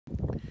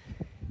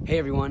Hey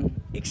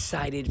everyone,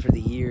 excited for the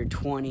year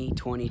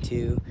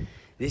 2022.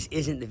 This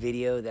isn't the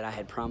video that I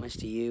had promised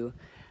to you.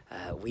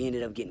 We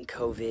ended up getting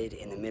COVID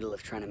in the middle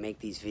of trying to make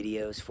these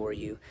videos for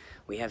you.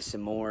 We have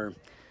some more,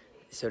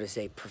 so to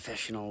say,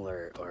 professional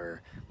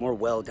or more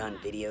well done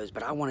videos,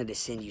 but I wanted to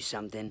send you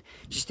something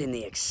just in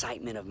the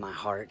excitement of my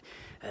heart.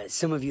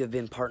 Some of you have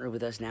been partnered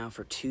with us now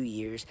for 2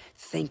 years.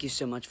 Thank you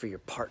so much for your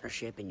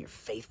partnership and your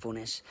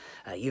faithfulness.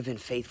 You've been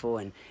faithful,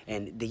 and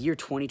the year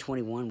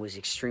 2021 was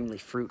extremely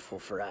fruitful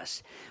for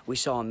us. We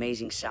saw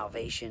amazing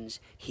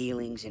salvations,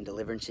 healings, and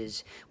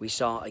deliverances. We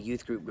saw a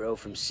youth group grow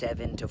from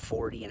 7 to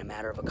 40 in a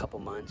matter of a couple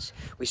months.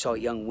 We saw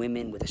young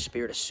women with a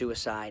spirit of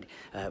suicide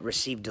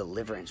receive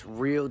deliverance,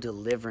 real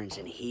deliverance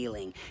and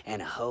healing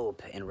and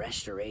hope and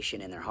restoration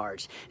in their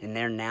hearts. And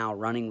they're now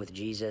running with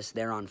Jesus.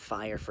 They're on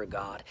fire for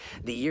God.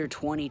 The year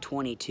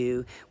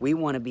 2022, we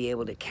want to be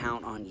able to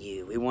count on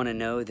you. We want to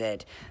know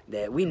that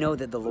we know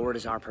that the Lord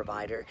is our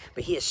provider,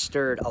 but He has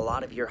stirred a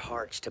lot of your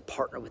hearts to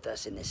partner with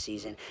us in this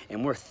season,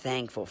 and we're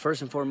thankful.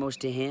 First and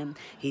foremost to Him,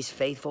 He's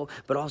faithful,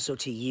 but also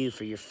to you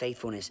for your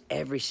faithfulness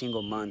every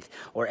single month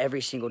or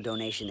every single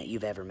donation that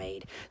you've ever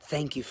made.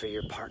 Thank you for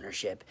your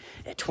partnership.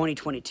 At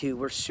 2022,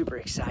 we're super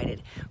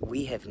excited.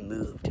 We have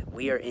moved.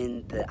 We are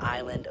in the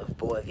island of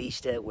Boa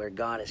Vista, where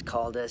God has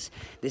called us.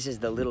 This is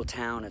the little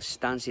town of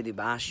Stancia de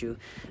Bashu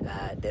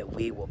that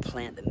we will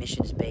plant the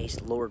missions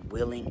base, Lord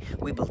willing.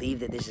 We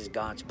believe that this is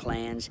God's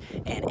plans,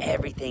 and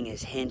everything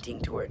is hinting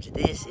towards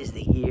this is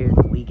the year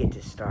that we get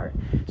to start.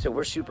 So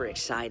we're super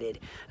excited.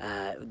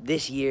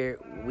 This year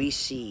we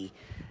see,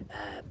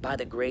 by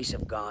the grace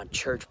of God,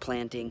 church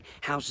planting,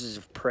 houses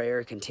of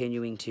prayer,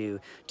 continuing to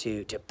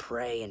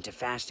pray and to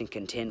fast and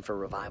contend for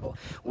revival.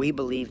 We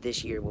believe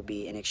this year will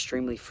be an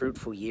extremely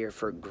fruitful year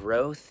for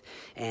growth,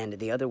 and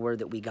the other word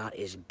that we got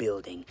is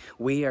building.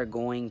 We are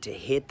going to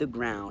hit the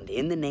ground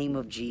in the name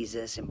of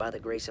Jesus and by the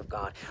grace of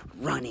God,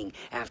 running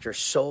after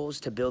souls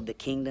to build the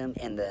kingdom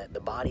and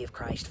the body of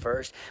Christ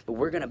first, but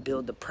we're going to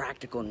build the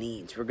practical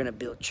needs. We're going to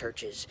build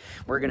churches.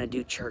 We're going to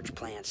do church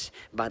plants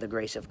by the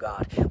grace of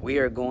God. We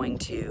are going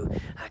to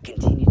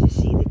continue to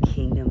see the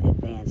kingdom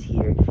advance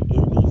here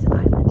in these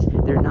islands.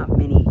 There are not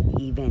many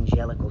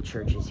evangelical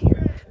churches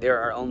here.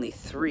 There are only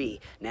 3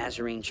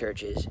 Nazarene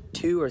churches,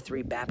 2 or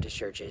 3 Baptist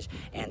churches,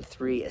 and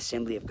 3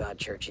 Assembly of God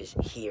churches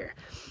here.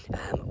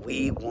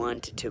 We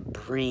want to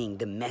bring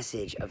the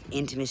message of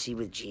intimacy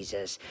with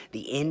Jesus,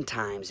 the end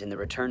times and the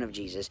return of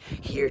Jesus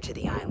here to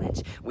the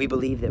islands. We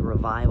believe that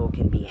revival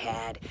can be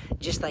had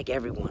just like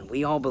everyone.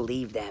 We all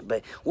believe that,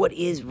 but what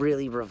is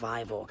really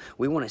revival?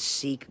 We want to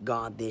seek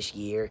God this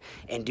year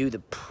and do the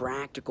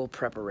practical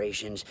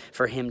preparations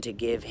for Him to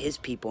give His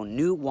people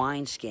new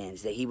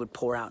wineskins, that He would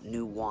pour out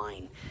new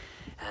wine.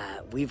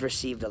 We've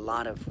received a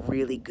lot of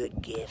really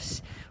good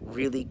gifts,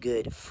 really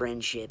good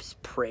friendships,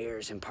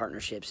 prayers, and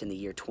partnerships in the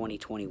year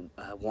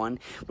 2021.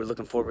 We're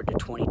looking forward to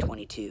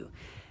 2022.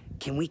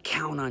 Can we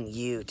count on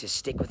you to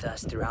stick with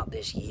us throughout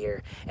this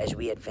year as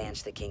we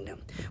advance the kingdom?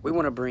 We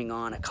want to bring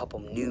on a couple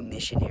new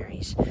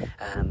missionaries.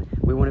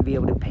 We want to be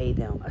able to pay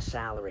them a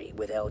salary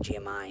with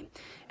LGMI.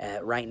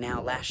 Right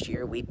now, last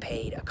year, we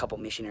paid a couple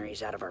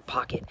missionaries out of our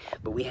pocket,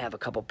 but we have a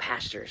couple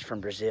pastors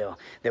from Brazil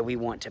that we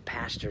want to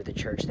pastor the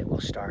church that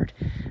we'll start.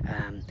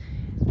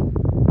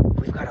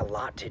 We've got a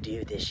lot to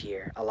do this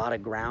year, a lot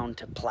of ground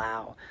to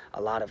plow,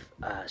 a lot of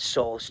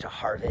souls to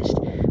harvest.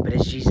 But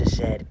as Jesus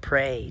said,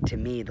 pray to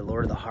me, the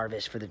Lord of the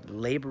harvest, for the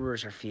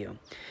laborers are few.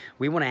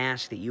 We want to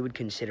ask that you would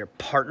consider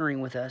partnering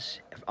with us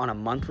on a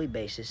monthly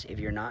basis if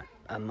you're not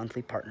a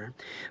monthly partner.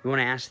 We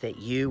want to ask that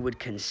you would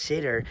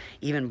consider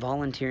even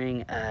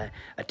volunteering a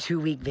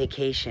 2-week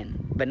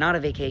vacation, but not a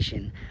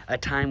vacation, a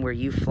time where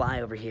you fly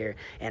over here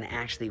and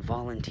actually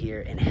volunteer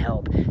and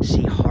help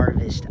see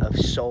harvest of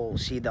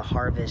souls, see the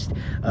harvest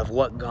of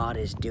what God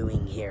is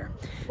doing here.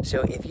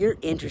 So if you're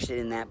interested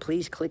in that,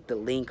 please click the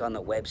link on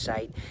the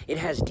website. It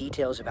has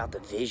details about the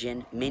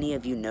vision. Many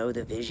of you know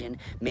the vision.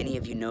 Many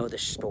of you know the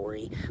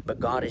story, but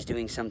God is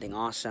doing something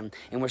awesome,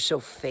 and we're so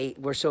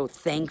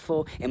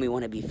thankful, and we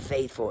want to be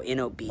faithful in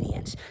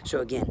obedience.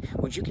 So again,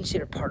 would you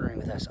consider partnering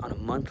with us on a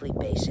monthly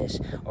basis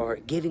or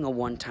giving a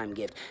one-time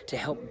gift to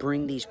help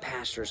bring these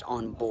pastors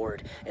on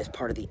board as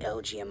part of the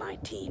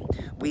LGMI team?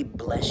 We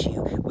bless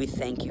you. We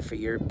thank you for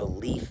your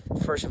belief,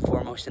 first and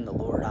foremost in the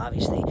Lord,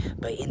 obviously,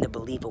 but in the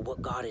belief of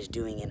what God is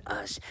doing in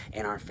us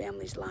and our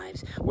families'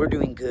 lives. We're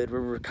doing good. We're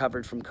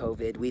recovered from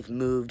COVID. We've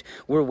moved.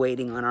 We're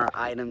waiting on our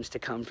items to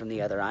come from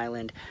the other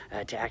island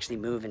to actually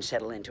move and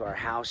settle into our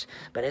house.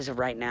 But as of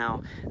right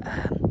now,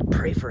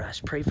 pray for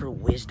us. Pray for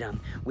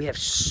wisdom. We have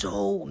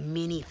so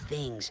many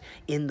things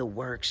in the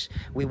works.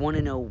 We want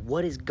to know,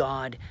 what is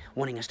God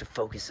wanting us to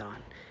focus on?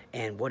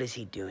 And what is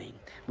he doing?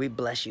 We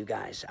bless you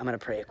guys. I'm going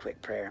to pray a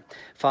quick prayer.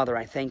 Father,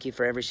 I thank you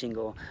for every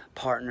single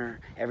partner,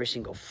 every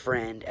single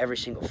friend, every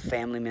single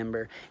family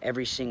member,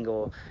 every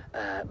single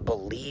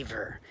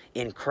believer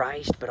in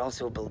Christ, but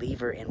also a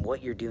believer in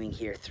what you're doing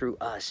here through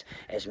us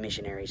as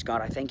missionaries.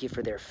 God, I thank you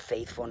for their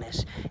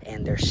faithfulness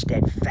and their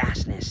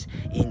steadfastness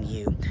in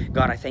you.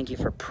 God, I thank you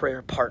for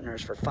prayer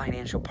partners, for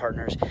financial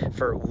partners,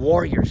 for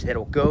warriors that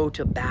will go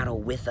to battle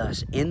with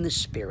us in the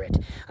Spirit.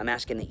 I'm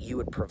asking that you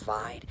would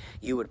provide,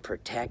 you would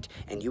protect,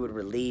 and you would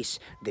release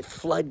the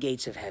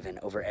floodgates of heaven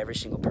over every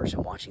single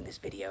person watching this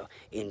video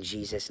in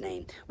Jesus'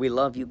 name. We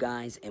love you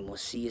guys, and we'll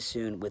see you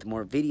soon with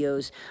more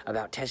videos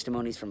about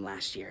testimonies from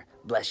last year.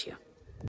 Bless you.